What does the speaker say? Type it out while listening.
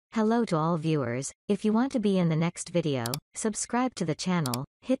Hello to all viewers. If you want to be in the next video, subscribe to the channel,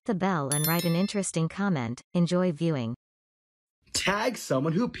 hit the bell and write an interesting comment. Enjoy viewing. Tag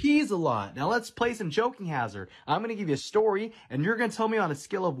someone who pees a lot. Now let's play some joking hazard. I'm going to give you a story and you're going to tell me on a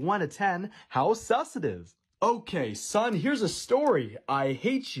scale of 1 to 10 how sus it is. Okay, son, here's a story. I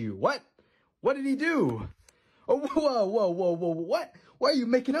hate you. What? What did he do? Oh, whoa, what? Why are you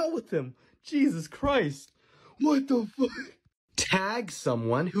making out with him? Jesus Christ. What the fuck? Tag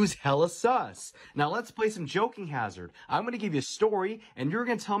someone who's hella sus. Now let's play some joking hazard. I'm going to give you a story and you're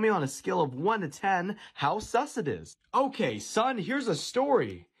going to tell me on a scale of 1 to 10 how sus it is. Okay, son, here's a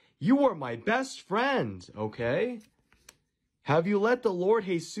story. You are my best friend, okay? Have you let the Lord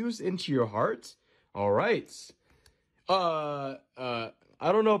Jesus into your heart? All right. I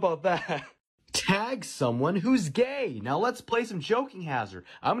don't know about that. Tag someone who's gay. Now let's play some joking hazard.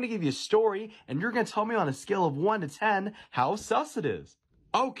 I'm going to give you a story and you're going to tell me on a scale of 1 to 10 how sus it is.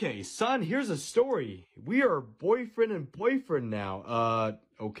 Okay, son, here's a story. We are boyfriend and boyfriend now.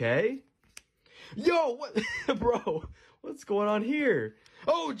 Okay? Yo, what? Bro, what's going on here?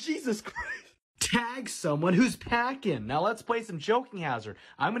 Oh, Jesus Christ. Tag someone who's packing. Now let's play some joking hazard.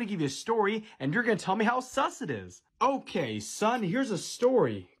 I'm going to give you a story and you're going to tell me how sus it is. Okay, son, here's a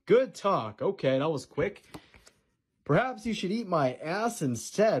story. Good talk. Okay, that was quick. Perhaps you should eat my ass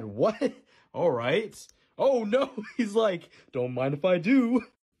instead. What? All right. Oh, no. He's like, don't mind if I do.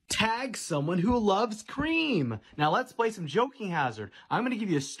 Tag someone who loves cream. Now let's play some joking hazard. I'm going to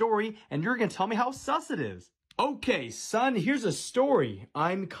give you a story and you're going to tell me how sus it is. Okay, son, here's a story.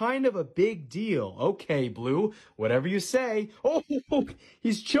 I'm kind of a big deal. Okay, Blue, whatever you say. Oh,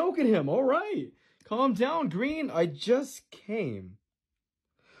 he's choking him. All right. Calm down, Green. I just came.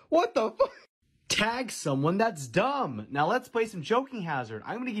 What the fuck? Tag someone that's dumb. Now let's play some joking hazard.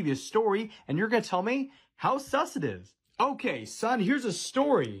 I'm going to give you a story and you're going to tell me how sus it is. Okay, son, here's a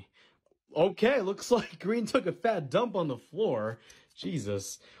story. Okay, looks like Green took a fat dump on the floor.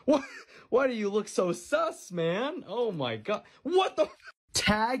 Jesus. What? Why do you look so sus, man? Oh my god. What the?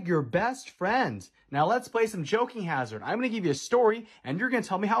 Tag your best friend. Now let's play some joking hazard. I'm going to give you a story and you're going to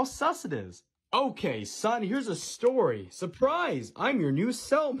tell me how sus it is. Okay, son, here's a story. Surprise! I'm your new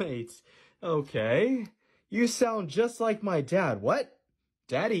cellmate. Okay. You sound just like my dad. What?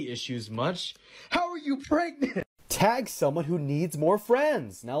 Daddy issues much? How are you pregnant? Tag someone who needs more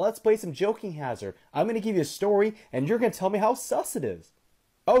friends. Now let's play some joking hazard. I'm going to give you a story and you're going to tell me how sus it is.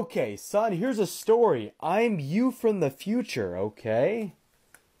 Okay, son, here's a story. I'm you from the future, okay?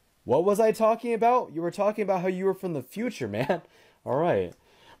 What was I talking about? You were talking about how you were from the future, man. All right.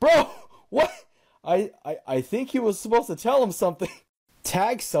 Bro! What? I think he was supposed to tell him something.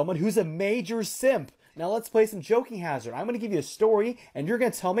 Tag someone who's a major simp. Now let's play some joking hazard. I'm going to give you a story and you're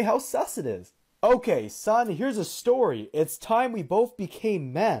going to tell me how sus it is. Okay, son, here's a story. It's time we both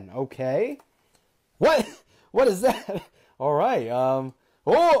became men, okay? What? What is that? All right,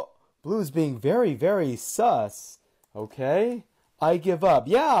 oh! Blue's being very, very sus. Okay? I give up.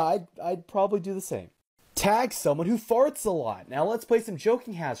 Yeah, I'd probably do the same. Tag someone who farts a lot. Now let's play some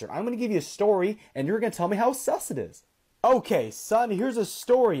joking hazard. I'm going to give you a story and you're going to tell me how sus it is. Okay, son, here's a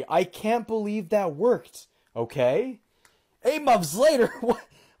story. I can't believe that worked. Okay? 8 months later.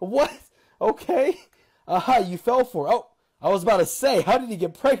 What? Okay. Aha, you fell for it. Oh, I was about to say, how did he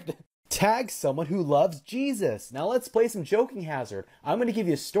get pregnant? Tag someone who loves Jesus. Now let's play some joking hazard. I'm going to give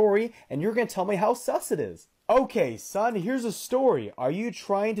you a story and you're going to tell me how sus it is. Okay, son, here's a story. Are you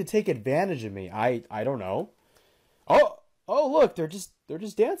trying to take advantage of me? I don't know. Oh, look, they're just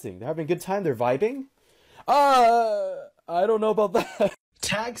dancing. They're having a good time. They're vibing. I don't know about that.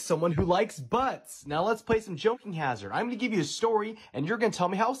 Tag someone who likes butts. Now let's play some joking hazard. I'm going to give you a story and you're going to tell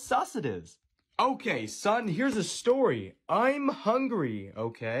me how sus it is. Okay, son, here's a story. I'm hungry,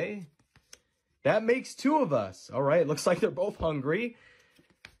 okay? That makes 2 of us. All right, looks like they're both hungry.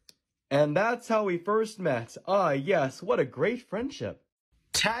 And that's how we first met. Ah, yes, what a great friendship.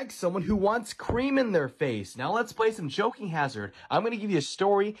 Tag someone who wants cream in their face. Now let's play some joking hazard. I'm going to give you a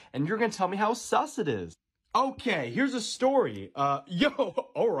story and you're going to tell me how sus it is. Okay, here's a story. Yo,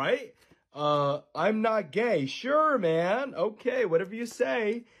 all right. I'm not gay. Sure, man. Okay, whatever you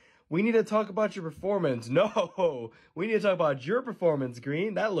say. We need to talk about your performance. No, we need to talk about your performance,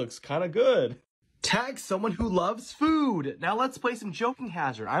 Green. That looks kind of good. Tag someone who loves food. Now let's play some joking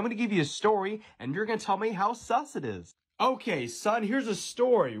hazard. I'm going to give you a story and you're going to tell me how sus it is. Okay, son, here's a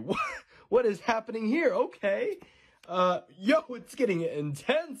story. What is happening here? Okay. Yo, it's getting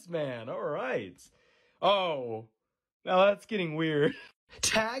intense, man. All right. Oh, now that's getting weird.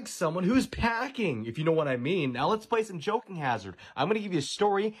 Tag someone who's packing, if you know what I mean. Now let's play some joking hazard. I'm going to give you a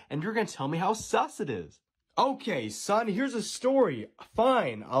story and you're going to tell me how sus it is. Okay, son, here's a story.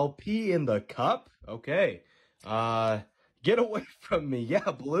 Fine, I'll pee in the cup. Okay. Get away from me.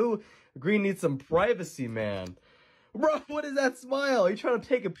 Yeah, blue. Green needs some privacy, man. Bro, what is that smile? Are you trying to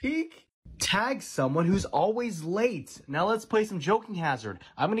take a peek? Tag someone who's always late. Now let's play some joking hazard.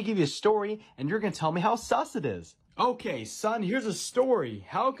 I'm gonna give you a story, and you're gonna tell me how sus it is. Okay, son, here's a story.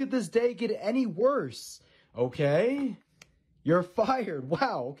 How could this day get any worse? Okay. You're fired.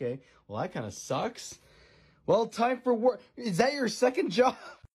 Wow, okay. Well, that kind of sucks. Well, time for work. Is that your second job?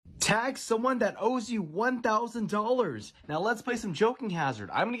 Tag someone that owes you $1,000. Now let's play some joking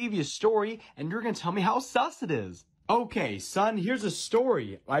hazard. I'm gonna give you a story, and you're gonna tell me how sus it is. Okay, son, here's a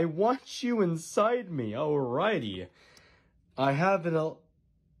story. I want you inside me. Alrighty. I have an...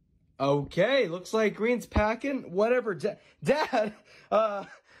 Okay, looks like Green's packing. Whatever, Dad!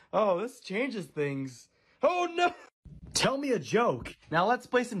 Oh, this changes things. Oh, no! Tell me a joke. Now let's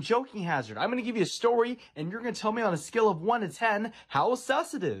play some joking hazard. I'm gonna give you a story, and you're gonna tell me on a scale of 1 to 10 how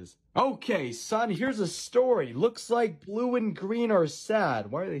sus it is. Okay, son, here's a story. Looks like blue and green are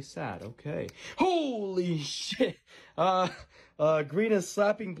sad. Why are they sad? Okay. Holy shit. Green is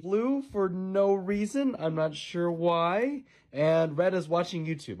slapping blue for no reason. I'm not sure why. And red is watching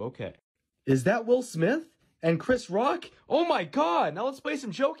YouTube. Okay. Is that Will Smith? And Chris Rock? Oh my god! Now let's play some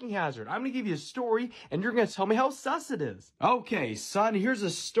joking hazard. I'm gonna give you a story, and you're gonna tell me how sus it is. Okay, son, here's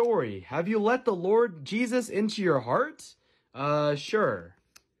a story. Have you let the Lord Jesus into your heart? Sure.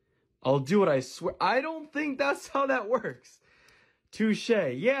 I'll do what I swear. I don't think that's how that works. Touche.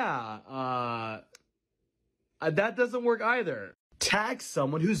 Yeah, that doesn't work either. Tag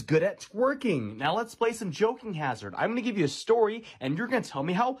someone who's good at twerking. Now let's play some joking hazard. I'm gonna give you a story, and you're gonna tell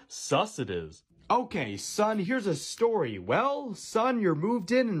me how sus it is. Okay, son, here's a story. Well, son, you're moved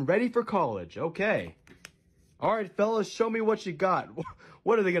in and ready for college. Okay. All right, fellas, show me what you got.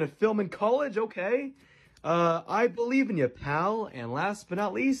 What, are they going to film in college? Okay. I believe in you, pal. And last but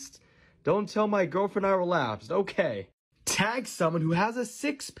not least, don't tell my girlfriend I relapsed. Okay. Tag someone who has a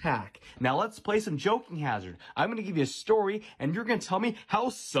six-pack. Now let's play some joking hazard. I'm going to give you a story, and you're going to tell me how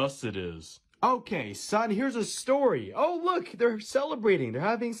sus it is. Okay, son, here's a story. Oh, look, they're celebrating. They're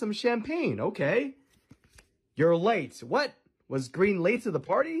having some champagne. Okay. You're late. What? Was Green late to the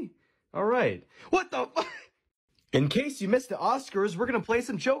party? All right. What the fuck? In case you missed the Oscars, we're going to play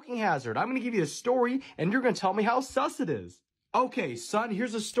some joking hazard. I'm going to give you a story, and you're going to tell me how sus it is. Okay, son,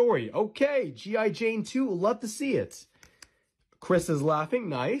 here's a story. Okay, G.I. Jane 2, love to see it. Chris is laughing.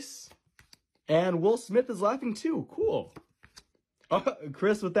 Nice. And Will Smith is laughing too. Cool.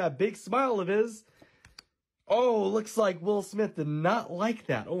 Chris with that big smile of his. Oh, looks like Will Smith did not like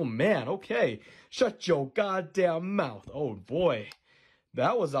that. Oh, man. Okay. Shut your goddamn mouth. Oh, boy.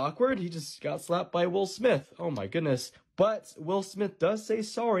 That was awkward. He just got slapped by Will Smith. Oh, my goodness. But Will Smith does say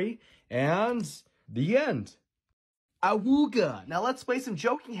sorry. And the end. Awooga. Now let's play some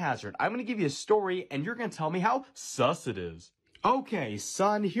joking hazard. I'm going to give you a story, and you're going to tell me how sus it is. Okay,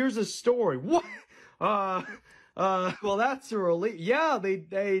 son, here's a story. What? Well, that's a relief. Yeah,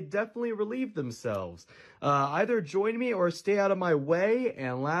 they definitely relieved themselves. Either join me or stay out of my way.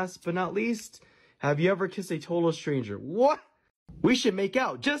 And last but not least, have you ever kissed a total stranger? What? We should make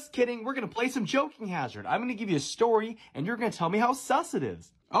out. Just kidding. We're going to play some joking hazard. I'm going to give you a story, and you're going to tell me how sus it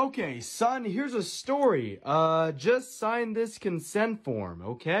is. Okay, son, here's a story. Just sign this consent form,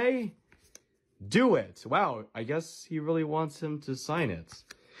 okay? Do it. Wow, I guess he really wants him to sign it.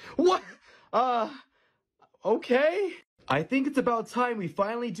 What? Okay. I think it's about time we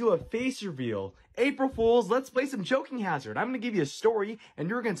finally do a face reveal. April Fools, let's play some joking hazard. I'm going to give you a story, and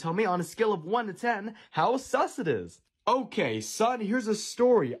you're going to tell me on a scale of 1 to 10 how sus it is. Okay, son, here's a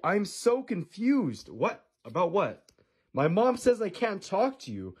story. I'm so confused. What? About what? My mom says I can't talk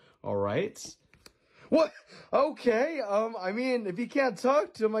to you. All right. What? Okay, I mean, if he can't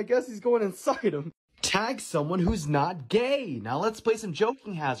talk to him, I guess he's going inside him. Tag someone who's not gay. Now let's play some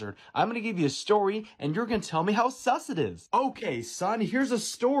joking hazard. I'm going to give you a story, and you're going to tell me how sus it is. Okay, son, here's a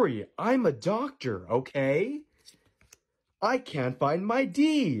story. I'm a doctor, okay? I can't find my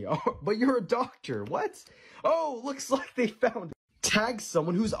D. Oh, but you're a doctor. What? Oh, looks like they found it. Tag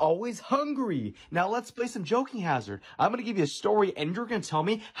someone who's always hungry. Now let's play some joking hazard. I'm going to give you a story, and you're going to tell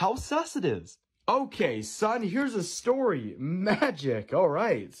me how sus it is. Okay, son, here's a story. Magic. All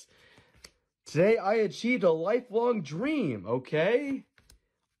right. Today I achieved a lifelong dream, okay?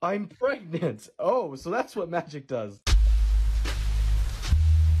 I'm pregnant. Oh, so that's what magic does.